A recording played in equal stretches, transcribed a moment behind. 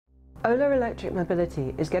Ola Electric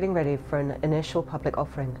Mobility is getting ready for an initial public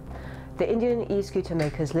offering. The Indian e-scooter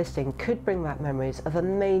maker's listing could bring back memories of a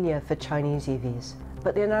mania for Chinese EVs,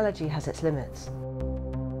 but the analogy has its limits.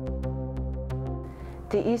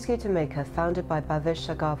 The e-scooter maker, founded by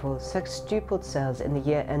Bhavesh Agarwal, sextupled sales in the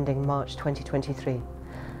year ending March 2023.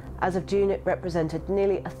 As of June, it represented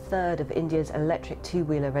nearly a third of India's electric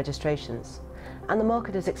two-wheeler registrations, and the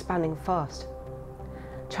market is expanding fast.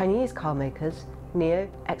 Chinese car makers, NIO,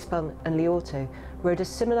 XPeng and Li Auto, rode a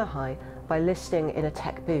similar high by listing in a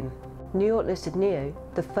tech boom. New York-listed NIO,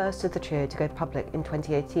 the first of the trio to go public in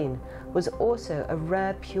 2018, was also a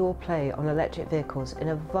rare pure play on electric vehicles in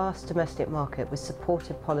a vast domestic market with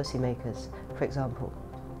supportive policymakers, for example.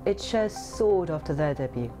 Its shares soared after their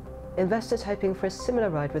debut. Investors hoping for a similar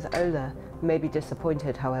ride with Ola may be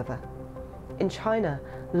disappointed, however. In China,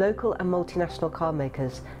 local and multinational car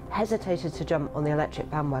makers hesitated to jump on the electric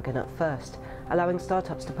bandwagon at first, allowing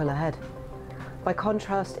startups to pull ahead. By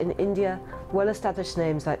contrast, in India, well-established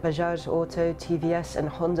names like Bajaj Auto, TVS and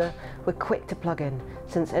Honda were quick to plug in,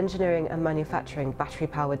 since engineering and manufacturing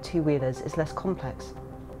battery-powered two-wheelers is less complex.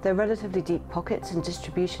 Their relatively deep pockets and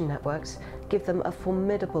distribution networks give them a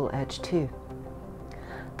formidable edge too.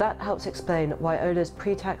 That helps explain why Ola's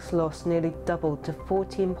pre-tax loss nearly doubled to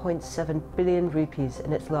 14.7 billion rupees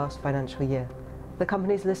in its last financial year. The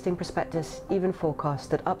company's listing prospectus even forecasts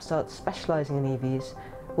that upstarts specialising in EVs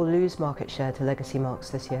will lose market share to legacy marques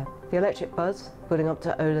this year. The electric buzz building up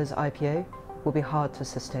to Ola's IPO will be hard to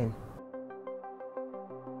sustain.